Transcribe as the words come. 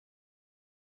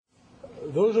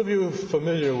Those of you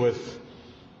familiar with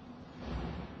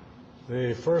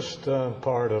the first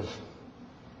part of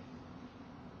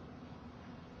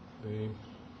the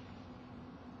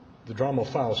drama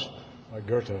Faust by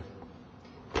Goethe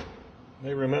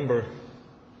may remember,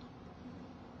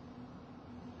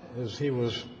 as he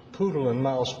was Poodle and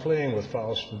Mouse playing with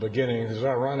Faust in the beginning, his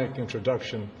ironic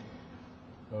introduction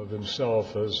of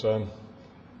himself as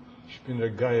Ich bin der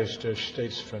Geist, der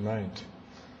stets verneint,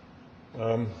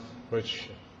 which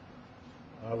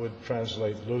I would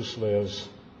translate loosely as,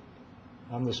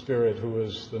 I'm the spirit who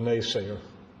is the naysayer,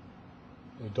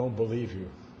 who don't believe you.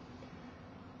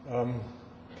 And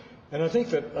I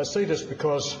think that I say this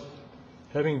because,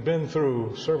 having been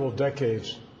through several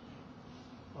decades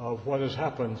of what has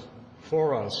happened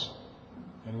for us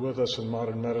and with us in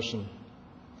modern medicine,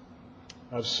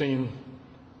 I've seen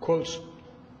quotes,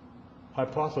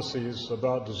 hypotheses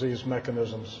about disease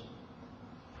mechanisms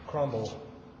crumble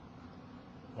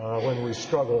when we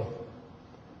struggle.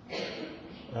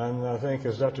 And I think,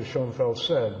 as Dr. Schoenfeld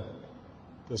said,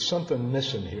 there's something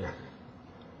missing here.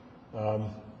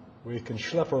 We can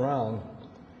schlep around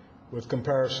with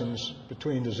comparisons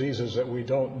between diseases that we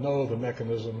don't know the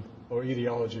mechanism or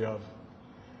etiology of.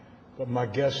 But my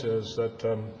guess is that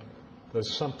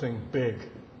there's something big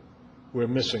we're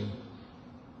missing.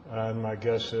 And my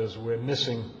guess is we're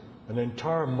missing an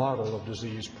entire model of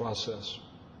disease process.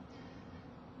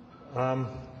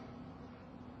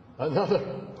 Another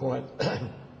point,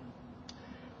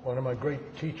 one of my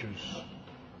great teachers,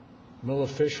 Miller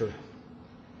Fisher,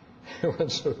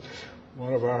 was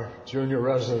one of our junior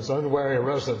residents, unwary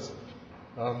residents,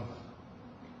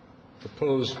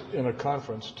 proposed in a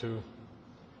conference to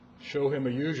show him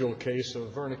a usual case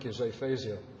of Wernicke's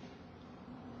aphasia.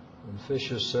 And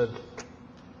Fisher said,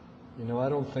 you know, I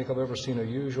don't think I've ever seen a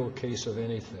usual case of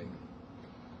anything.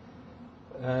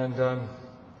 And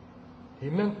he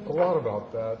meant a lot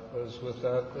about that,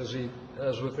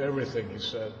 as with everything he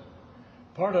said.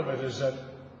 Part of it is that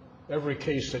every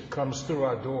case that comes through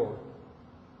our door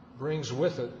brings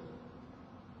with it,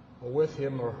 or with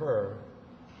him or her,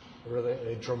 really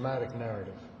a dramatic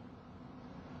narrative.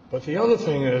 But the other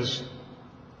thing is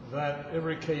that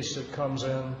every case that comes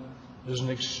in is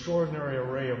an extraordinary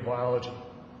array of biology.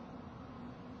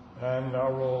 And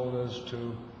our role is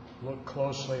to look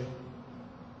closely.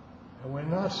 And we're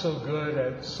not so good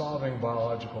at solving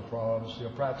biological problems,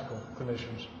 practical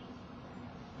clinicians,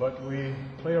 but we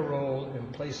play a role in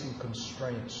placing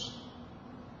constraints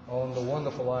on the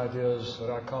wonderful ideas that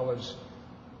our colleagues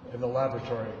in the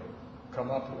laboratory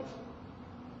come up with.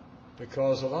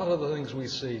 Because a lot of the things we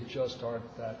see just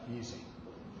aren't that easy.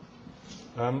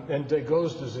 And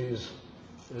Degos disease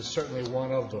is certainly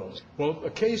one of those. Well,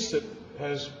 a case that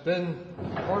has been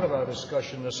part of our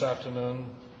discussion this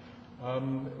afternoon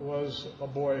was a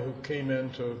boy who came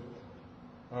into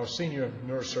our senior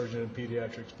neurosurgeon in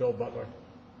pediatrics, Bill Butler,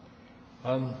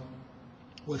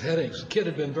 with headaches. The kid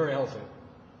had been very healthy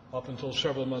up until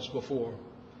several months before.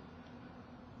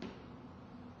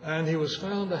 And he was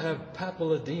found to have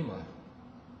papilledema.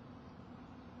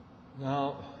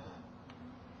 Now,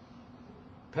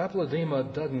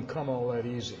 papilledema doesn't come all that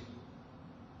easy.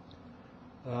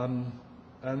 And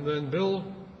then Bill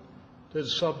did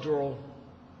subdural,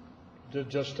 did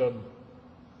just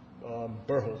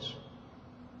Burholtz.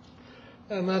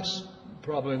 And that's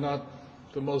probably not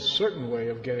the most certain way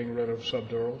of getting rid of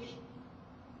subdurals,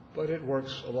 but it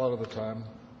works a lot of the time.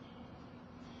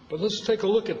 But let's take a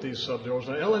look at these subdurals.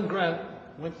 Now, Ellen Grant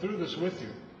went through this with you.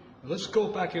 Let's go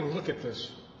back and look at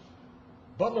this.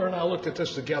 Butler and I looked at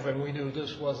this together, and we knew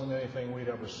this wasn't anything we'd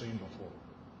ever seen before.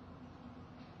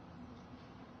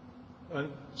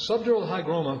 And subdural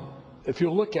hygroma, if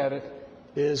you look at it,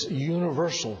 is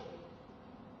universal.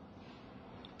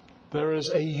 There is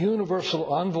a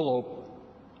universal envelope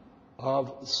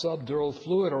of subdural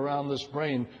fluid around this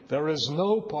brain. There is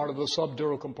no part of the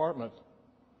subdural compartment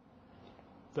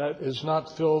that is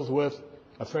not filled with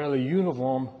a fairly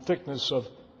uniform thickness of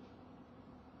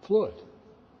fluid.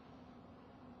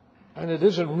 And it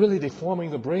isn't really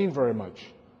deforming the brain very much.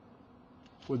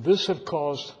 Would this have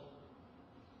caused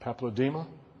papilledema?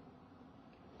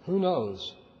 Who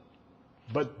knows?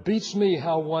 But beats me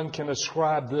how one can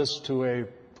ascribe this to a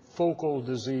focal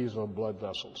disease of blood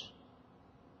vessels.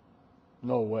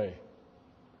 No way.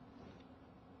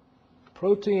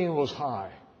 Protein was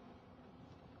high.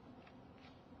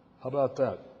 How about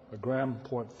that?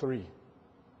 1.3 grams.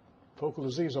 Focal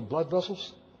disease of blood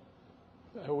vessels?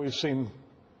 We've seen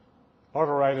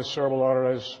arteritis, cerebral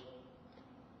arteritis.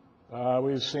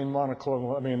 We've seen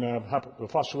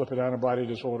phospholipid antibody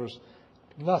disorders.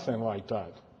 Nothing like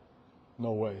that.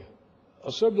 No way.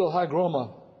 A subdural hygroma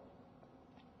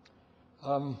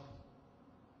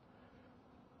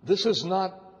This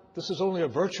is only a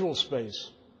virtual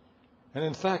space. And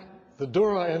in fact, the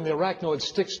dura and the arachnoid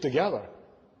sticks together.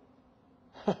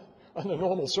 Under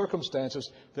normal circumstances,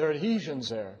 there are adhesions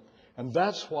there. And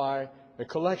that's why a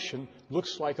collection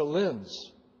looks like a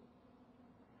lens.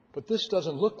 But this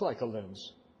doesn't look like a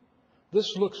lens.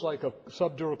 This looks like a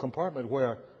subdural compartment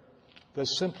where there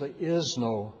simply is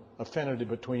no affinity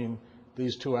between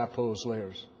these two apposed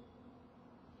layers.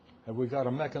 Have we got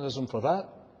a mechanism for that?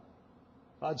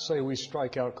 I'd say we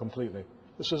strike out completely.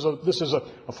 This is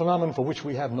a phenomenon for which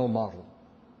we have no model.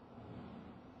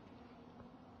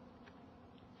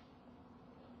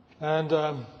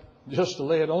 And just to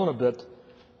lay it on a bit,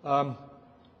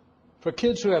 for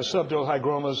kids who have subdural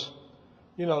hygromas,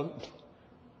 you know,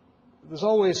 there's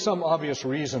always some obvious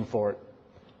reason for it.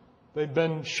 They've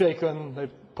been shaken,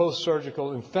 they've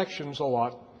post-surgical infections a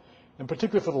lot, and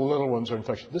particularly for the little ones are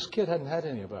infections. This kid hadn't had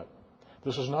any of that.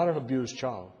 This was not an abused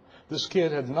child. This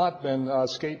kid had not been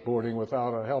skateboarding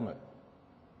without a helmet.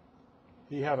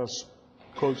 He had a,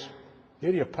 quote,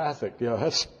 idiopathic. Yeah,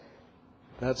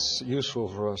 that's useful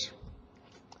for us.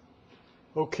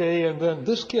 Okay, and then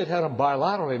this kid had them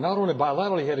bilaterally. Not only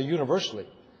bilaterally, he had it universally.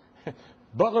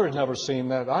 Butler had never seen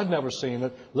that. I'd never seen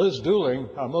it. Liz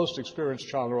Dooling, our most experienced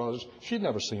child neurologist, she'd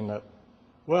never seen that.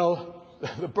 Well,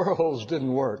 the burr holes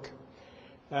didn't work.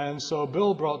 And so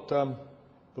Bill brought the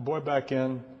boy back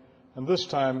in, and this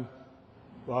time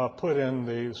put in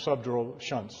the subdural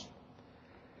shunts.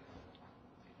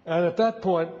 And at that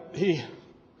point, he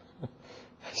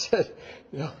said,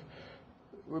 you know,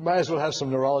 we might as well have some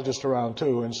neurologists around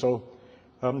too. And so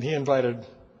he invited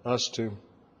us to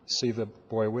see the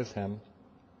boy with him.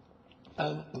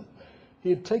 And he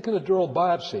had taken a dural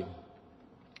biopsy.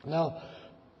 Now,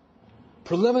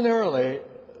 preliminarily,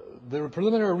 the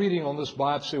preliminary reading on this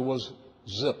biopsy was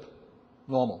zip,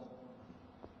 normal.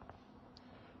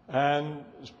 And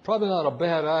it's probably not a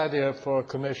bad idea for a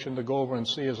clinician to go over and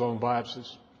see his own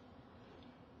biopsies.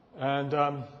 And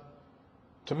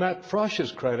to Matt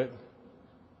Frosch's credit,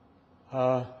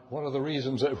 one of the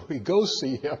reasons that we go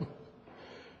see him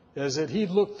is that he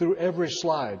looked through every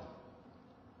slide.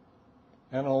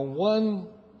 And on one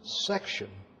section,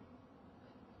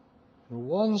 in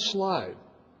one slide,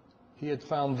 he had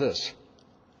found this.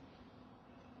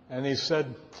 And he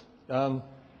said,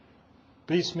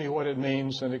 beats me what it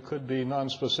means, and it could be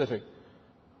nonspecific,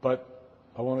 but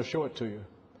I want to show it to you.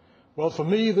 Well, for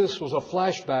me, this was a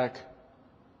flashback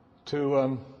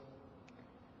to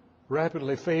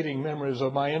rapidly fading memories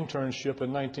of my internship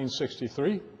in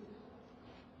 1963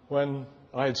 when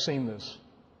I had seen this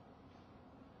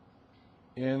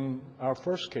in our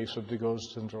first case of Degos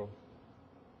syndrome.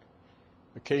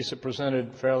 The case that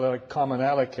presented fairly like common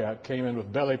alley cat, came in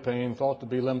with belly pain, thought to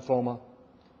be lymphoma,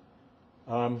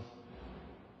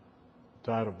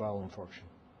 died of bowel infarction,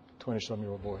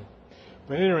 20-some-year-old boy.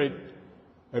 But at any rate,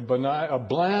 a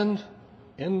bland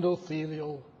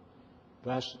endothelial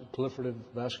proliferative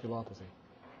vasculopathy.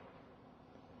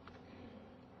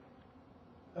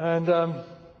 And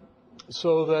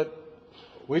so that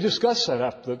we discussed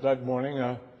that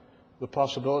morning, the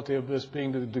possibility of this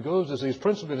being the Degos disease,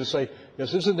 principally to say,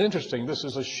 yes, this isn't interesting. This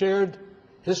is a shared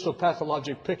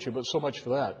histopathologic picture, but so much for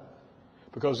that.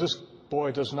 Because this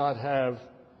boy does not have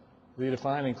the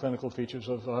defining clinical features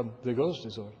of Degos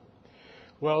disorder.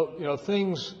 Well, you know,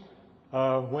 things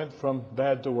went from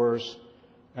bad to worse,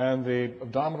 and the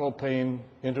abdominal pain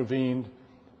intervened,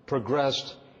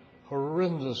 progressed,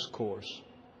 horrendous course,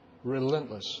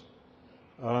 relentless.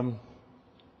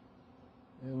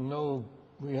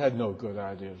 We had no good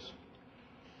ideas.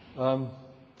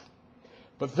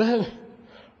 But then,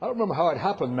 I don't remember how it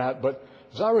happened, Matt, but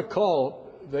as I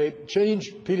recall, they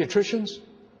changed pediatricians,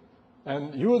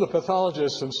 and you were the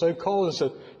pathologist, and so they called and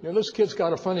said, you know, this kid's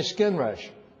got a funny skin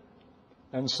rash.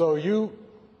 And so you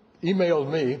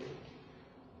emailed me,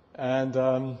 and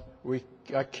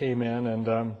I came in and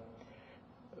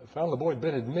found the boy had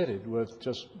been admitted with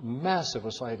just massive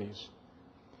ascites.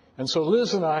 And so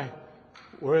Liz and I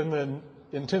were in the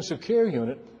intensive care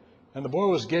unit, and the boy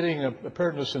was getting a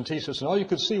peritonicentesis, and all you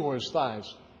could see were his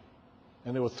thighs.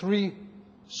 And there were 3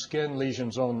 skin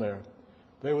lesions on there.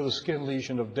 They were the skin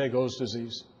lesion of Degos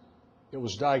disease. It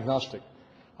was diagnostic.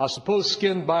 I suppose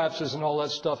skin biopsies and all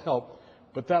that stuff helped,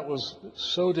 but that was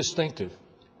so distinctive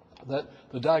that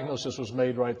the diagnosis was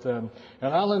made right then.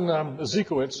 And Alan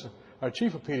Zikowitz, our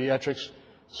chief of pediatrics,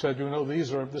 said, you know,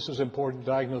 this is important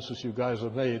diagnosis you guys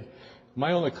have made.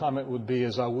 My only comment would be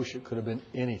is I wish it could have been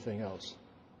anything else.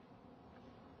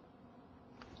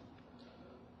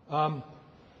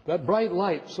 That bright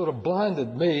light sort of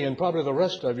blinded me and probably the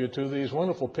rest of you to these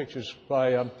wonderful pictures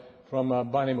by from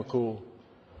Bonnie McCool.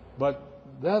 But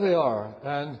there they are,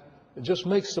 and it just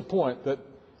makes the point that,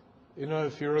 you know,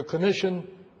 if you're a clinician,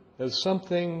 if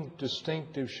something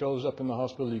distinctive shows up in the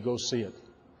hospital, you go see it.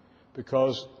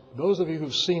 Because those of you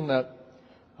who've seen that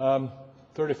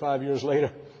 35 years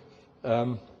later,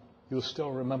 you'll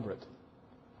still remember it.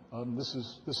 This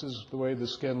is the way the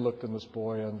skin looked in this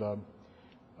boy, and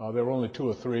there were only 2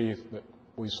 or 3 that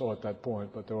we saw at that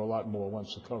point, but there were a lot more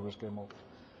once the covers came off.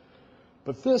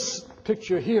 But this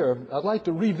picture here, I'd like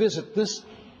to revisit this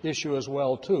issue as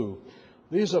well, too.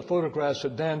 These are photographs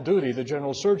that Dan Duty, the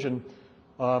general surgeon,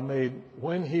 made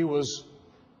when he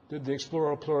did the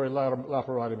exploratory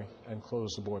laparotomy and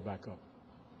closed the boy back up.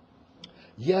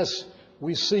 Yes,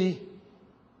 we see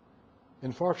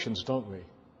infarctions, don't we?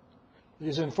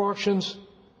 These infarctions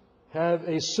have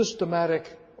a systematic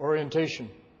orientation.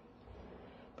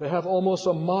 They have almost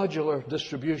a modular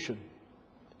distribution,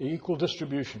 equal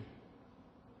distribution.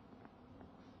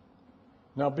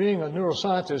 Now, being a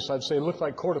neuroscientist, I'd say look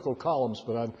like cortical columns,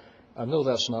 but I know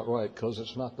that's not right because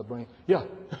it's not the brain. Yeah.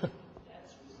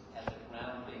 That's at the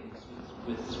groundings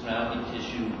with surrounding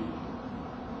tissue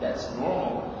that's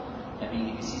normal. I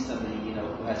mean, if you see somebody, you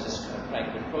know, who has just kind of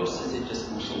frank necrosis, it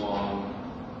just moves along.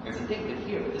 There's a thing that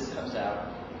here, but this comes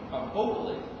out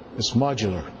focally. It's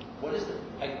modular. What is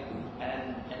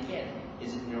and again,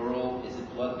 is it neural? Is it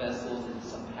blood vessels? Is it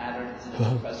some pattern? Is it a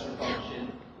suppressor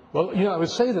function? Well, you know, I would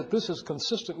say that this is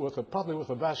consistent with probably with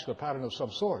a vascular pattern of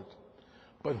some sort.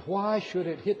 But why should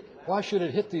it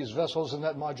hit these vessels in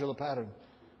that modular pattern?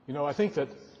 You know, I think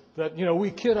that you know, we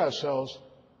kid ourselves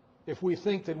if we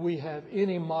think that we have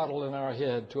any model in our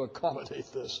head to accommodate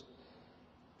this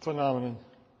phenomenon.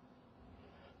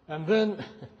 And then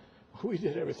we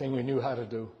did everything we knew how to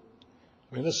do.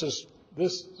 I mean,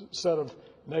 this set of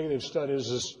negative studies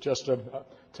is just a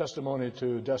testimony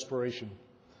to desperation.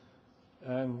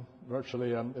 And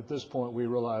virtually, at this point, we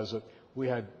realized that we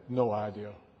had no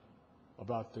idea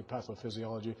about the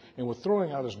pathophysiology, and we're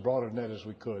throwing out as broad a net as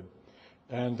we could.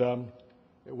 And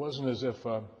it wasn't as if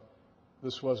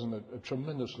this wasn't a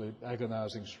tremendously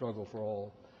agonizing struggle for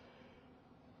all.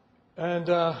 And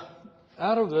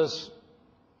out of this,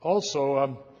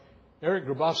 also, Eric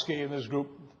Grabowski and his group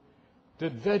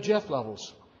did VEGF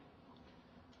levels.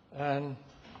 And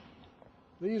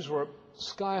these were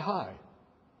sky high.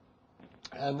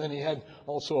 And then he had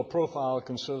also a profile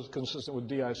consistent with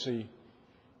DIC.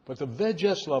 But the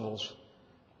VEGF levels,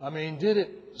 I mean, did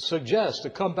it suggest, to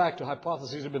come back to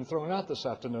hypotheses that have been thrown out this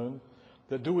afternoon,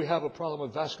 that do we have a problem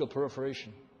with vascular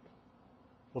proliferation?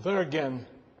 Well, there again,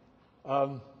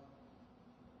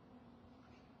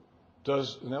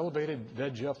 does an elevated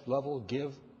VEGF level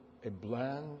give a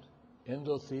bland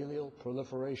endothelial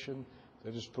proliferation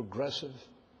that is progressive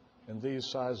in these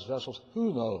size vessels?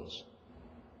 Who knows?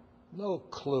 No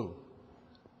clue.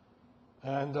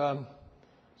 And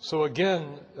so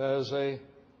again,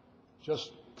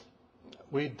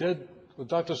 we did what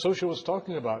Dr. Socia was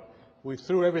talking about. We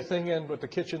threw everything in but the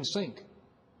kitchen sink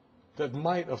that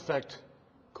might affect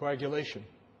coagulation.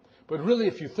 But really,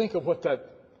 if you think of what that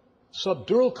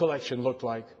subdural collection looked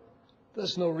like,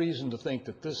 there's no reason to think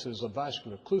that this is a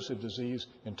vascular occlusive disease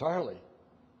entirely.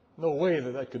 No way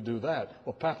that could do that,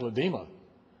 or papilledema.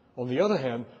 On the other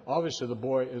hand, obviously the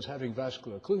boy is having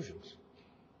vascular occlusions.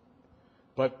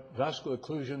 But vascular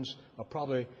occlusions are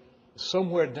probably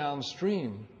somewhere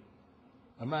downstream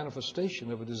a manifestation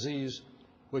of a disease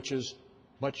which is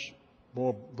much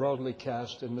more broadly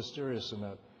cast and mysterious than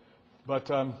that. But,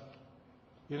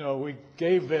 you know, we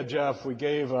gave VEGF, we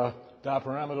gave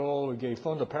dipyramidol, we gave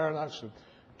fondaparinux, a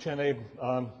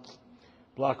 10A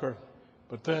blocker,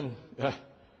 but then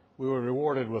we were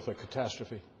rewarded with a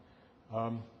catastrophe.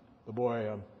 The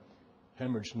boy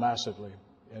hemorrhaged massively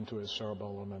into his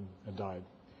cerebellum and died.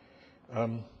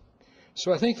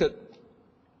 So I think that,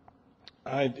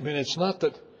 I mean, it's not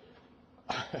that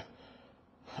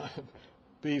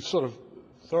be sort of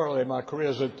thoroughly my career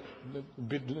as the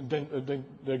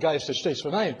guy that stays for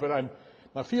night, but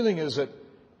my feeling is that,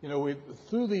 you know,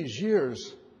 through these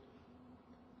years,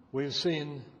 we've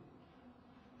seen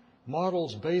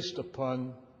models based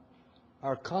upon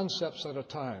our concepts at a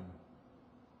time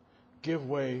give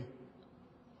way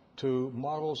to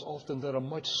models often that are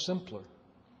much simpler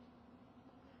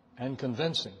and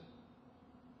convincing.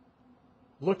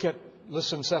 Look at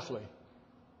lissencephaly.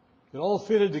 It all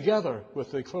fitted together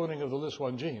with the cloning of the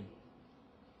LIS1 gene.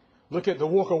 Look at the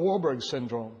Walker-Warburg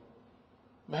syndrome.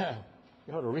 Man,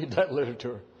 you ought to read that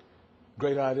literature.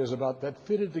 Great ideas about that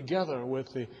fitted together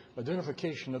with the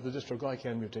identification of the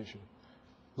dystroglycan mutation.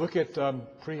 Look at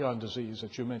prion disease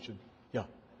that you mentioned. Yeah.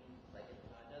 Like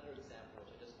another example,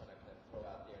 which I just want to throw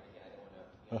out there, and again, I don't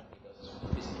want to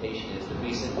presentation is the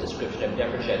recent description of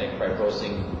nephrogenic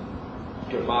fibrosing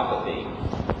dermopathy.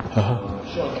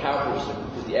 Sean Cowper,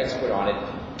 who's the expert on it,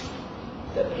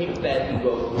 the paper that he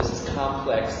wrote was as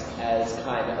complex as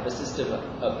kind of a system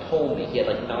of Ptolemy. He had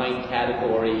like 9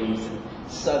 categories, and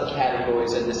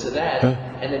subcategories, and this or that,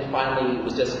 and then finally it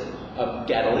was just a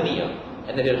gadolinium,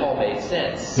 and then it all made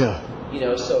sense. Yeah. You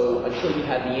know, so until you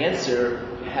have the answer,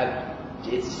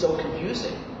 it's so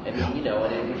confusing. I mean, you know,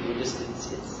 and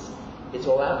it's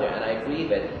all out there. And I agree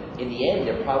that in the end,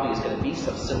 there probably is going to be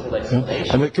some simple explanation.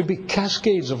 Yeah. And there could be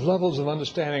cascades of levels of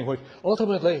understanding, which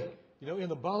ultimately, you know, in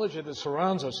the biology that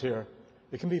surrounds us here,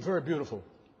 it can be very beautiful.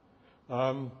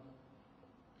 You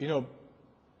know,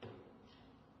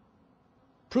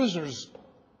 Prusner's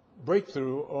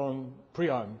breakthrough on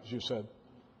prion, as you said,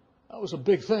 that was a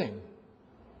big thing,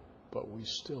 but we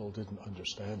still didn't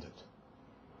understand it.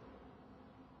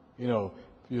 You know,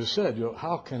 you said, you know,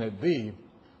 how can it be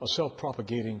a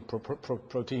self-propagating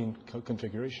protein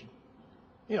configuration?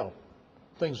 You know,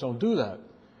 things don't do that.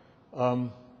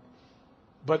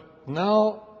 But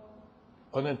now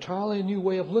an entirely new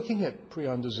way of looking at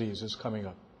prion disease is coming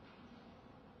up.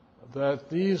 That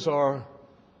these are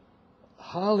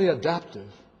highly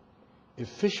adaptive,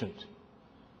 efficient,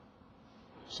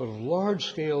 sort of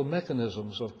large-scale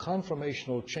mechanisms of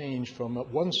conformational change from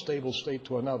one stable state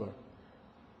to another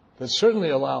that certainly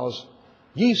allows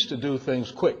yeast to do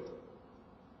things quick,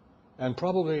 and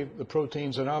probably the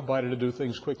proteins in our body to do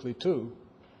things quickly too.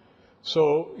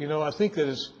 So, you know, I think that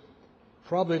it's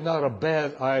probably not a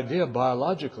bad idea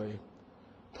biologically,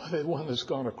 but it's one that's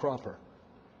gone a cropper.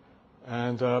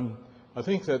 And I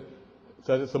think that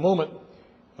at the moment,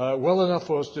 well enough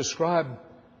for us to describe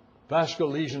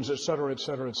vascular lesions, et cetera, et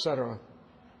cetera, et cetera.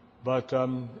 But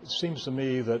it seems to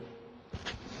me that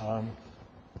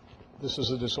this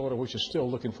is a disorder which is still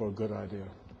looking for a good idea.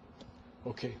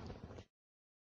 Okay.